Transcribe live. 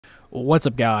What's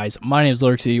up, guys? My name is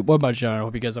Lurksy. What about you? I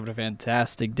hope you guys have a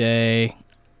fantastic day.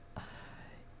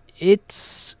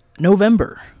 It's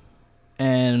November,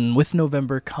 and with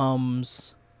November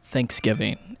comes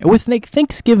Thanksgiving. And with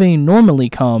Thanksgiving normally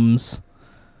comes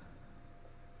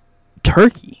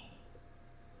turkey.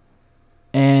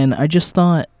 And I just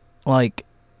thought, like,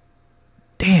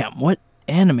 damn, what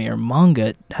anime or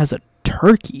manga has a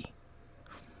turkey?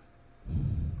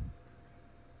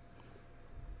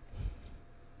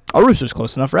 A rooster's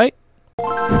close enough, right?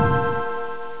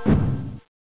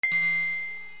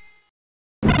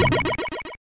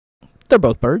 They're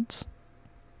both birds.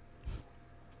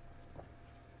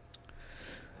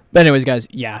 But anyways, guys,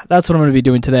 yeah, that's what I'm going to be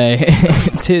doing today.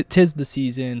 Tis the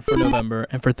season for November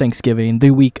and for Thanksgiving,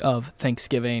 the week of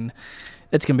Thanksgiving.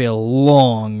 It's going to be a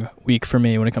long week for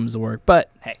me when it comes to work. But,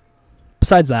 hey,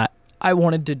 besides that, I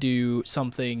wanted to do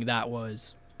something that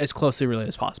was as closely related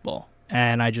as possible.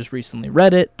 And I just recently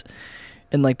read it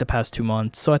in like the past 2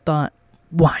 months. So I thought,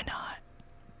 why not?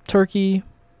 Turkey,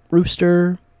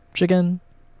 rooster, chicken,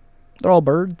 they're all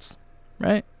birds,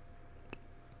 right?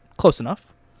 Close enough.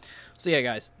 So yeah,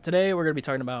 guys, today we're going to be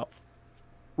talking about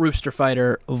Rooster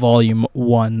Fighter Volume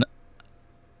 1.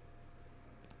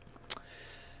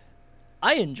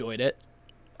 I enjoyed it.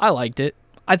 I liked it.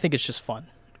 I think it's just fun.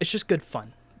 It's just good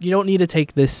fun. You don't need to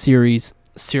take this series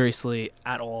seriously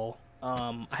at all.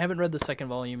 I haven't read the second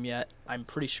volume yet. I'm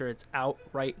pretty sure it's out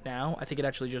right now. I think it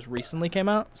actually just recently came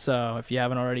out. So if you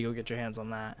haven't already, go get your hands on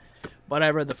that. But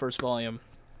I read the first volume.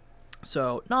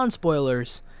 So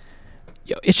non-spoilers.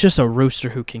 Yo, it's just a rooster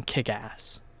who can kick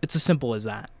ass. It's as simple as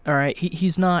that. All right.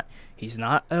 He's not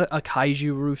a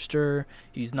kaiju rooster.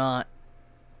 He's not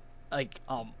like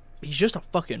he's just a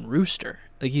fucking rooster.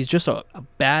 Like he's just a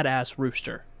badass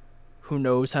rooster who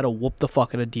knows how to whoop the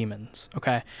fuck out of demons.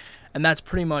 Okay. And that's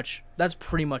pretty much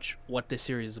what this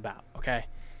series is about, okay?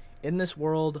 In this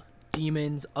world,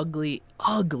 demons, ugly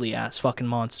ass fucking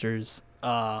monsters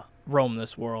roam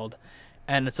this world,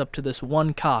 and it's up to this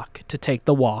one cock to take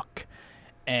the walk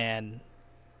and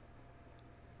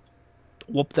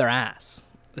whoop their ass.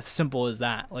 As simple as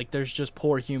that. Like, there's just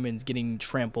poor humans getting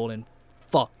trampled and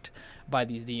fucked by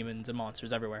these demons and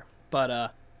monsters everywhere.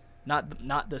 But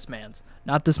not this man's.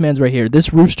 Not this man's right here.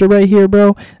 This rooster right here,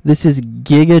 bro. This is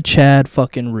GIGACHAD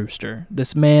fucking rooster.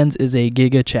 This man's is a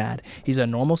GIGACHAD. He's a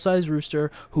normal sized rooster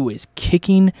who is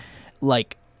kicking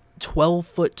like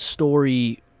 12-foot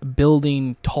story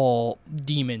building tall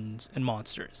demons and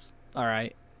monsters. All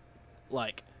right,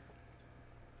 like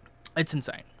it's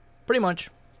insane. Pretty much,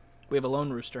 we have a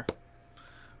lone rooster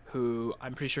who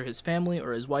I'm pretty sure his family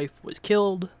or his wife was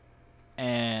killed,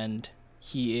 and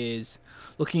he is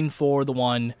looking for the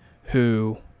one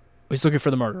who is looking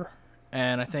for the murderer.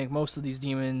 And I think most of these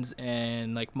demons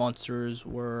and like monsters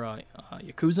were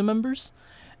Yakuza members,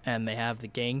 and they have the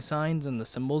gang signs and the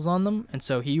symbols on them. And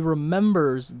so he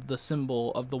remembers the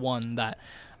symbol of the one that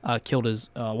killed his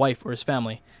wife or his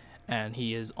family, and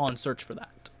he is on search for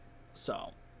that.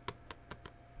 So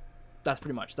that's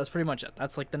pretty much it.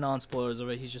 That's like the non-spoilers of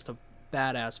it. He's just a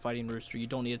badass fighting rooster. You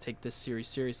don't need to take this series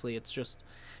seriously. It's just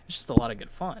a lot of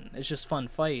good fun. It's just fun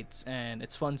fights, and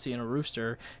it's fun seeing a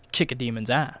rooster kick a demon's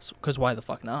ass, because why the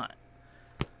fuck not?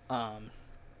 So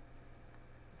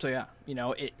yeah, you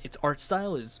know, its art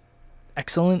style is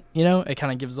excellent. You know, it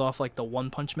kind of gives off like the One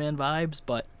Punch Man vibes,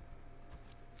 but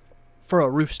for a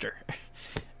rooster.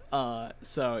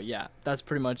 So yeah, that's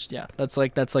pretty much, yeah, that's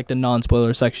like the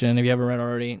non-spoiler section. If you haven't read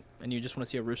already and you just want to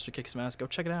see a rooster kick some ass, go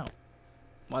check it out.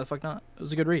 Why the fuck not? It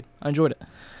was a good read. I enjoyed it.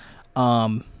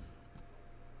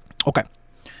 Okay.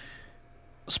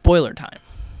 Spoiler time.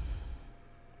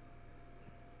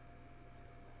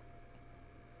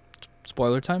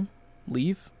 Spoiler time?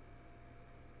 Leave?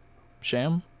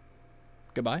 Sham?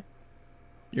 Goodbye?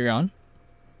 You're gone?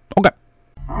 Okay.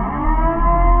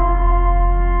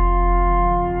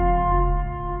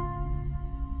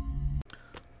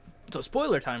 So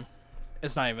spoiler time.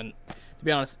 It's not even, to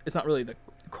be honest, it's not really the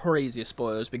craziest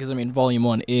spoilers, because I mean volume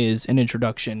 1 is an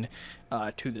introduction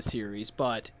to the series.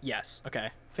 But yes,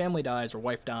 okay, family dies or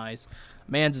wife dies,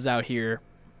 man's is out here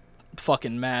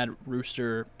fucking mad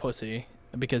rooster pussy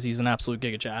because he's an absolute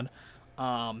GIGACHAD,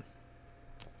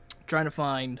 trying to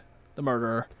find the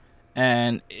murderer,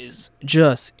 and is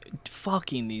just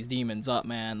fucking these demons up,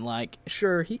 man. Like,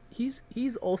 sure,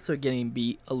 he's also getting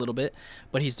beat a little bit,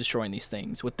 but he's destroying these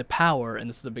things with the power, and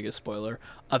this is the biggest spoiler,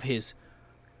 of his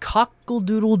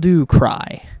cockle-doodle-doo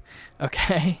cry.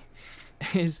 Okay?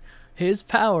 His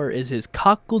power is his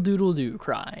cockle-doodle-doo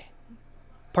cry.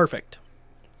 Perfect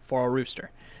for a rooster.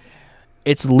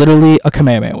 It's literally a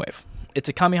Kamehameha wave. It's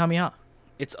a Kamehameha.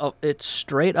 It's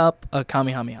straight up a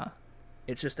Kamehameha.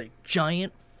 It's just a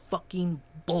giant fucking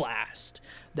blast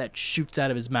that shoots out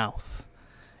of his mouth,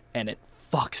 and it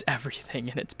fucks everything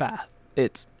in its path.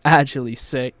 It's actually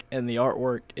sick, and the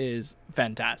artwork is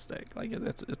fantastic. Like,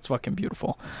 it's fucking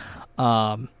beautiful.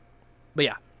 But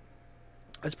yeah,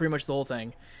 that's pretty much the whole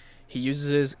thing. He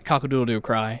uses his cock-a-doodle-doo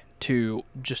cry to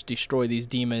just destroy these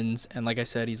demons, and like I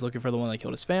said, he's looking for the one that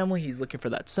killed his family. He's looking for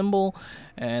that symbol,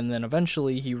 and then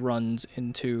eventually he runs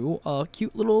into a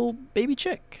cute little baby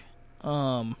chick.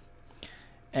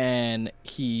 And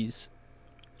he's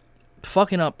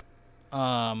fucking up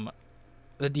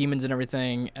the demons and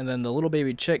everything, and then the little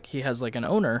baby chick, he has like an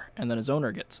owner, and then his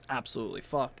owner gets absolutely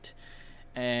fucked,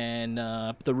 and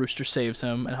the rooster saves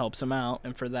him and helps him out,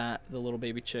 and for that the little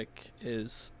baby chick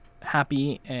is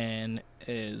happy and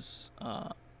is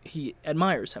he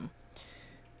admires him,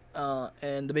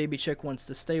 and the baby chick wants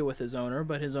to stay with his owner,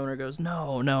 but his owner goes,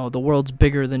 no, the world's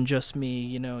bigger than just me,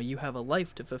 you know, you have a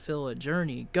life to fulfill, a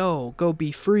journey, go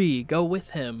be free, go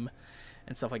with him,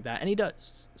 and stuff like that, and he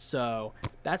does. So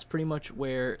that's pretty much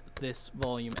where this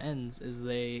volume ends, is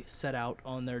they set out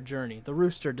on their journey. The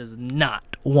rooster does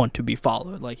not want to be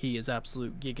followed. Like, he is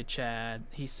absolute GIGACHAD.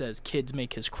 He says kids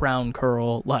make his crown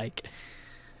curl. Like,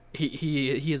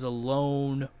 he is a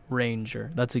lone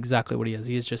ranger. That's exactly what he is.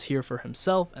 He is just here for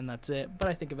himself, and that's it. But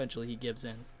I think eventually he gives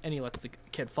in, and he lets the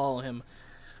kid follow him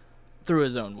through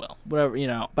his own will, whatever, you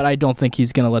know. But I don't think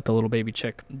he's gonna let the little baby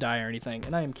chick die or anything,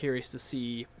 and I am curious to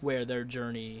see where their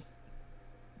journey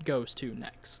goes to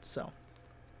next. So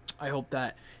I hope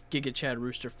that GIGACHAD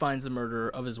Rooster finds the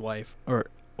murderer of his wife or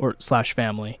slash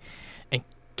family and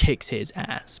kicks his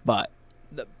ass. But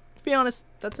to be honest,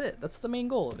 that's it. That's the main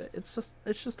goal of it. It's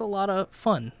just a lot of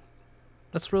fun.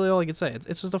 That's really all I can say.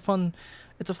 It's just a fun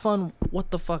what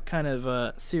the fuck kind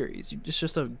of series. It's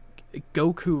just a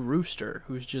Goku rooster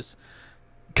who's just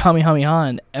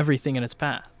Kamehameha everything in its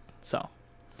path. So,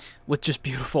 with just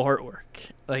beautiful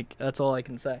artwork. Like, that's all I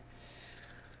can say.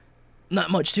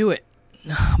 Not much to it.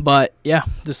 But yeah,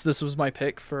 this was my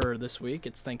pick for this week.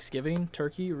 It's Thanksgiving,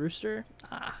 turkey, rooster.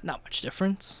 Not much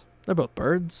difference. They're both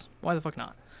birds. Why the fuck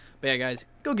not? But yeah, guys,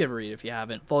 go give a read if you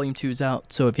haven't. Volume 2's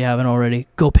out, so if you haven't already,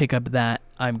 go pick up that.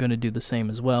 I'm going to do the same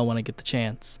as well when I get the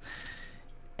chance.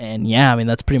 And yeah, I mean,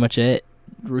 that's pretty much it.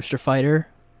 Rooster Fighter,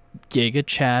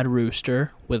 GIGACHAD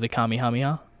Rooster with a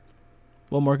Kamehameha.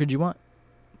 What more could you want?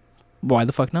 Why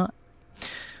the fuck not?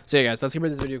 So yeah, guys, that's gonna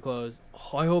bring this video close.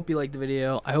 Oh, I hope you liked the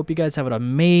video. I hope you guys have an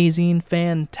amazing,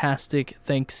 fantastic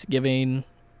Thanksgiving.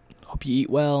 Hope you eat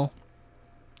well.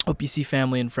 Hope you see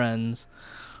family and friends.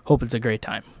 Hope it's a great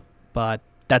time. But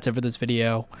that's it for this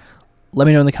video. Let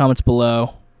me know in the comments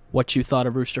below what you thought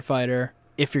of Rooster Fighter.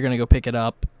 If you're gonna go pick it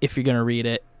up. If you're gonna read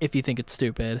it. If you think it's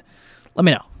stupid. Let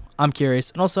me know. I'm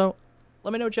curious. And also,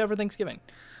 let me know what you have for Thanksgiving.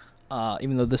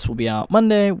 Even though this will be out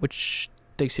Monday, which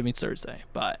Thanksgiving's Thursday.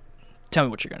 But tell me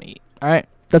what you're going to eat. Alright?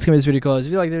 That's going to be this video close.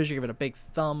 If you like this, you give it a big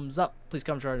thumbs up. Please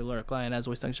comment, share, learn, and as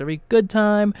always, thanks for every good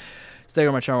time. Stay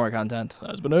on my channel, more content.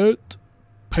 That's been it.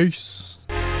 Peace.